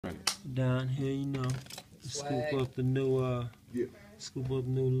Down here, you know, scoop up the new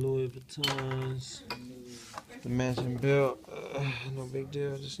Louis Vuittons, the matching belt. No big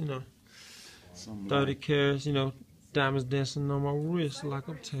deal, just, you know, 30 carats, you know, diamonds dancing on my wrist like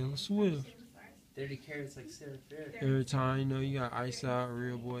I'm Taylor Swift. 30 carats like Sarah Fair. Every time, you know, you got ice out,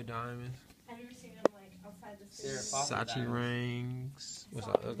 real boy diamonds. Have you ever seen them like outside the city? SWiTCH rings. What's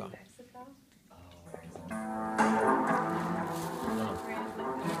up? Let's go.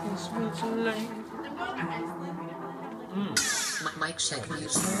 Switch lane. Mic check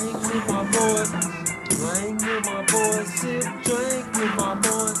music. Drink with my boys, drink with my boys, sip, drink with my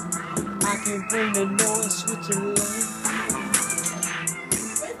boys. I can bring the noise, switch a lane.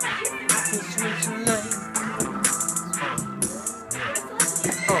 I can switch a lane.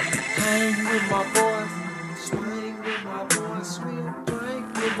 Hang with my boys, swing with my boys, sweet drink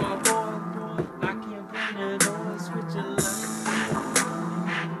with my boys, boy. I can bring the noise, switch a lane.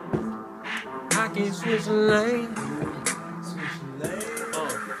 I can switch a lane.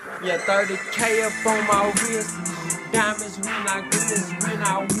 Yeah, 30K up on my wrist. Diamonds when I glitz, when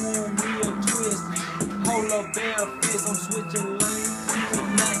I woo, real twist. Hold up, bare fist, I'm switching lanes,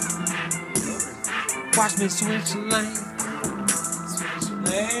 switching lanes. Watch me switch lanes, switch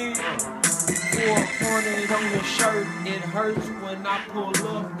lanes. 400 on the shirt, it hurts when I pull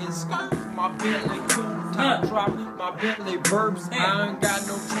up and skirt. My Bentley cool, top drop, my Bentley burps. I ain't got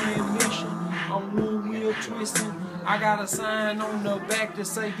no transmission, I'm woo, wheel twisting. I got a sign on the back to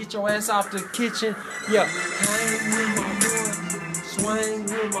say, get your ass out the kitchen. Yeah, hang with my boys, swing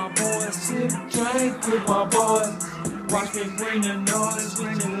with my boys, sip, drink with my boys. Watch me bring the noise,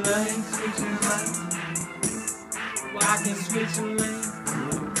 switching lanes, switching lanes. Well, I can switch a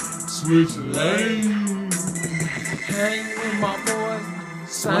lane, switch lanes. Hang with my boys,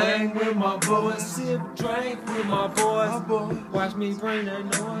 swing with my boys, sip, drink with my boys. Watch me bring the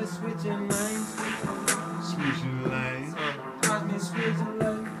noise, switching lanes. Switching lanes. Watch me switching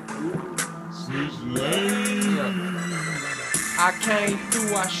lanes. Switch lanes. I came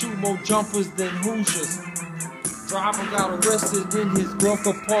through, I shoot more jumpers than Hoosiers. Driver got arrested in his glove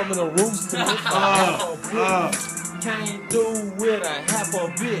compartment of Rooster. Came through with a half a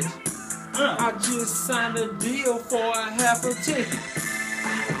bitch. I just signed a deal for a half a ticket.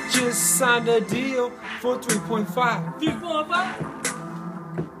 Just signed a deal for 3.5.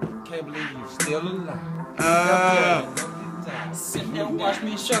 3.5? Can't believe you still alive. Sit there and watch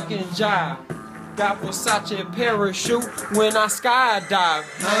me shuck and jive. Got Versace parachute when I skydive.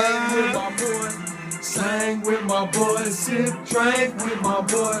 Hang with my boys, sing with my boys, sip, drink with my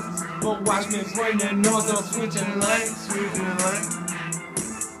boys. But watch me bring the noise, I'm switching lanes, switching lanes.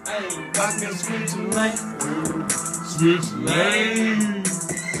 Hey, watch me switching lanes, switch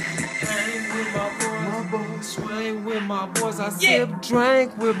lanes. Hang with my boys, swing with my boys, I sip,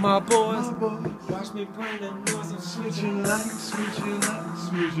 drink with my boys. Watch me bring the noise, I'm switching lanes, switching lanes,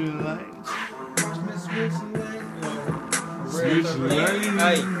 switching lanes. Watch me switching lanes, switching lanes.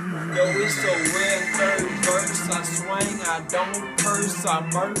 Hey, yo, it's so red third verse. I swing, I don't curse, I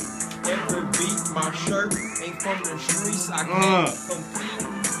murk. Every beat, my shirt ain't from the streets. I can't compete.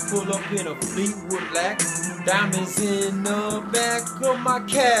 Pull up in a Fleetwood diamonds in the back of my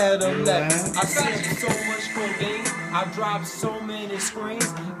Cadillac. I spent so much codeine, I dropped so many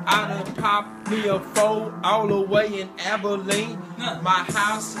screens. I done popped me a foe all the way in Abilene. My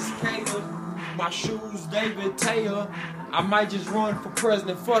house is catered, my shoes David Taylor. I might just run for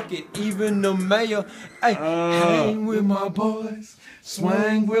president, fuck it, even the mayor. Hey, hang with my boys,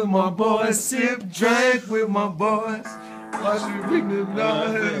 swing with my boys, sip, drink with my boys. Watch me bring the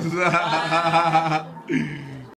noise.